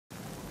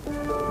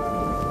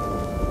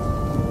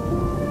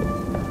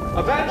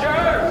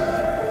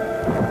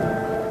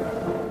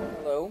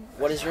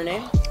what is your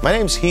name? My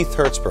name's Heath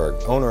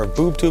Hertzberg, owner of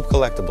Boob Tube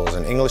Collectibles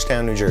in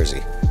Englishtown, New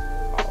Jersey.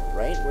 All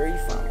right, where are you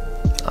from?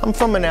 I'm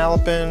from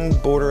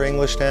Manalapan, border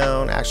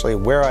Englishtown. Actually,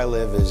 where I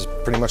live is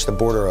pretty much the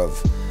border of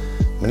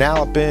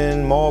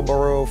Manalapan,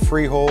 Marlboro,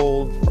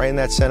 Freehold, right in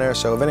that center.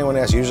 So if anyone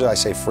asks, usually I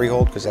say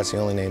Freehold because that's the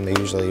only name they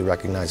usually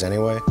recognize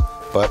anyway.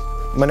 But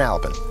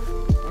Manalapan.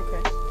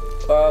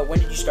 Okay. When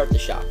did you start the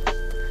shop?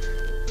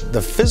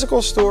 The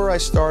physical store I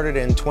started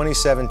in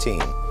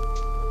 2017.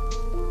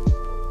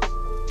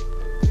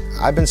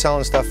 I've been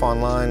selling stuff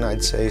online,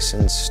 I'd say,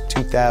 since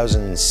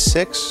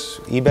 2006,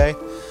 eBay.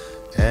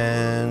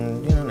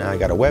 And, you know, now I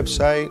got a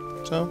website.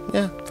 So,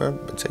 yeah, for,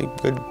 I'd say,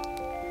 good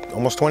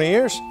almost 20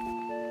 years.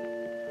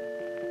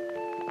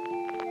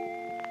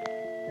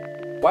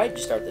 Why did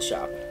you start the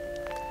shop?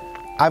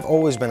 I've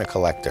always been a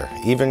collector.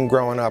 Even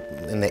growing up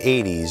in the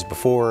 80s,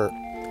 before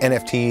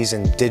NFTs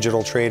and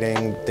digital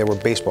trading, there were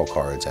baseball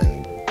cards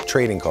and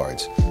trading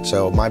cards.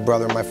 So my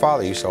brother and my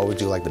father used to always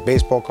do like the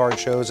baseball card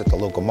shows at the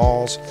local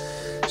malls.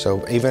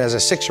 So even as a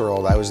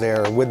 6-year-old, I was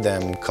there with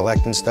them,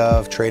 collecting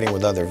stuff, trading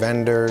with other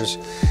vendors.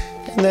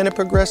 And then it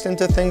progressed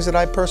into things that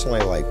I personally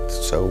liked.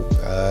 So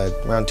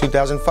around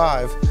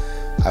 2005,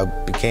 I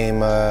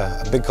became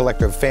a big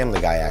collector of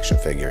Family Guy action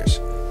figures.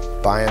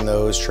 Buying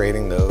those,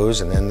 trading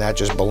those, and then that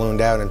just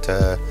ballooned out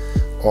into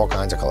all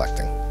kinds of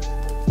collecting.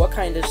 What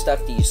kind of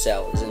stuff do you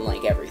sell? Is in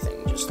like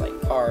everything, just like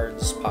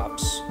cards,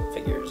 pops,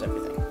 figures,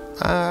 everything?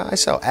 I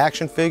sell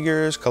action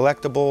figures,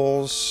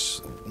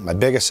 collectibles. My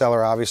biggest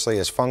seller obviously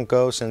is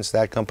Funko, since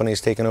that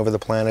company's taken over the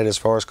planet as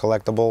far as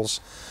collectibles.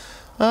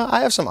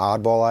 I have some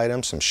oddball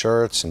items, some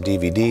shirts, some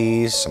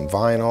DVDs, some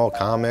vinyl,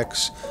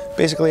 comics,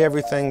 basically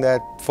everything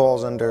that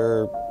falls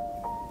under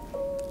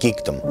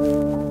geekdom,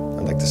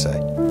 I'd like to say.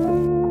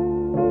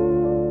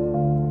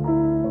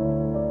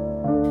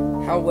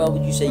 How well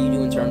would you say you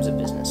do in terms of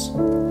business?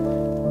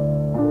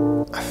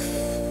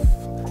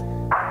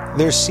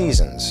 There's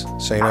seasons.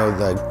 So, you know,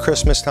 the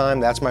Christmas time,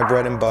 that's my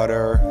bread and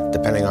butter,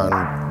 depending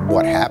on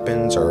what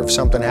happens, or if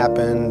something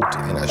happened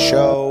in a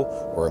show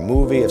or a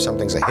movie, if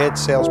something's a hit,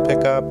 sales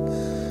pick up.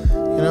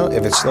 You know,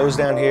 if it slows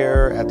down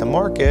here at the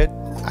market,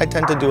 I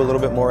tend to do a little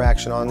bit more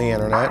action on the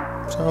internet.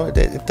 So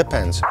it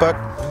depends. But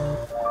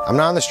I'm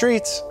not on the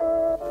streets.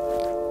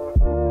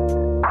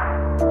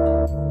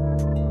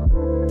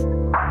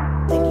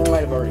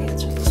 Already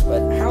answered this,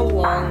 but how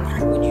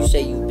long would you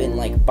say you've been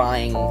like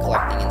buying,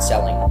 collecting, and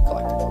selling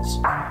collectibles?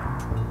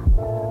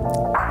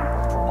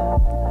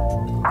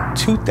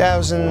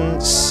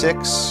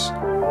 2006,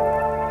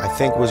 I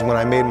think, was when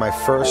I made my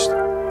first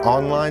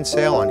online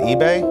sale on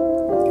eBay.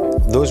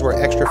 Those were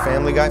extra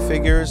Family Guy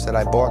figures that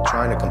I bought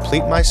trying to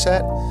complete my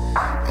set,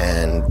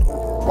 and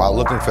while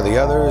looking for the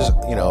others,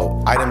 you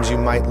know, items you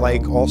might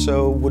like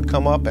also would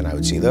come up, and I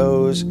would see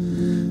those.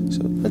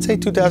 So let's say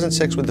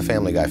 2006 with the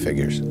Family Guy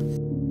figures.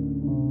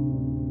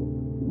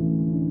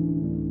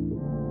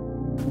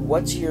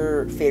 What's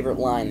your favorite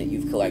line that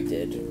you've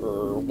collected,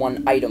 or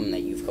one item that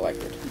you've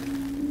collected?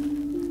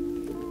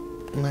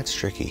 That's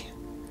tricky.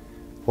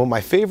 Well, my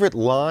favorite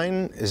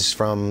line is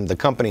from the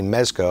company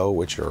Mezco,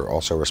 which are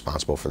also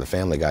responsible for the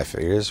Family Guy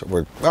figures.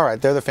 All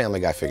right, they're the Family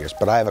Guy figures,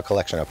 but I have a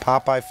collection of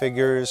Popeye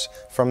figures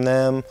from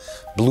them,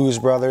 Blues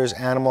Brothers,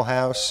 Animal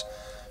House.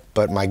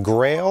 But my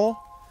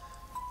grail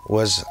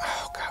was,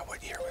 oh God,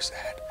 what year was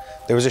that?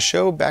 There was a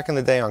show back in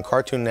the day on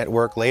Cartoon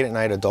Network, late at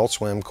night, Adult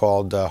Swim,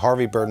 called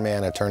Harvey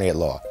Birdman, Attorney at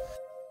Law.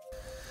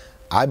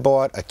 I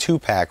bought a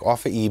 2-pack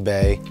off of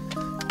eBay.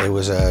 It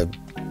was a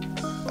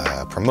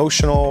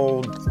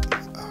promotional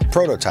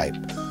prototype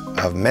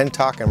of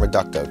Mentok and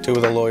Reducto, two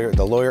of the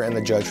lawyer and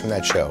the judge from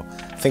that show.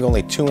 I think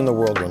only 2 in the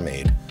world were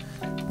made.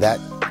 That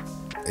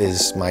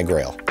is my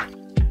grail.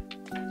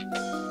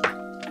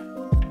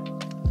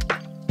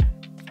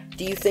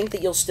 Do you think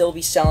that you'll still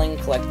be selling,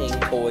 collecting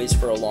toys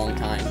for a long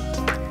time?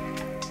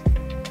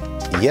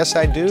 Yes,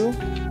 I do,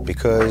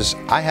 because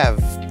I have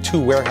 2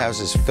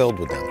 warehouses filled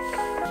with them.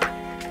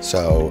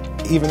 So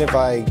even if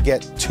I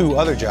get 2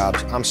 other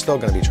jobs, I'm still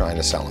going to be trying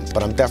to sell them.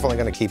 But I'm definitely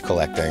going to keep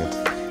collecting.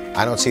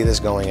 I don't see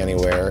this going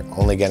anywhere,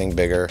 only getting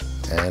bigger,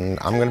 and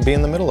I'm going to be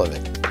in the middle of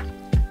it.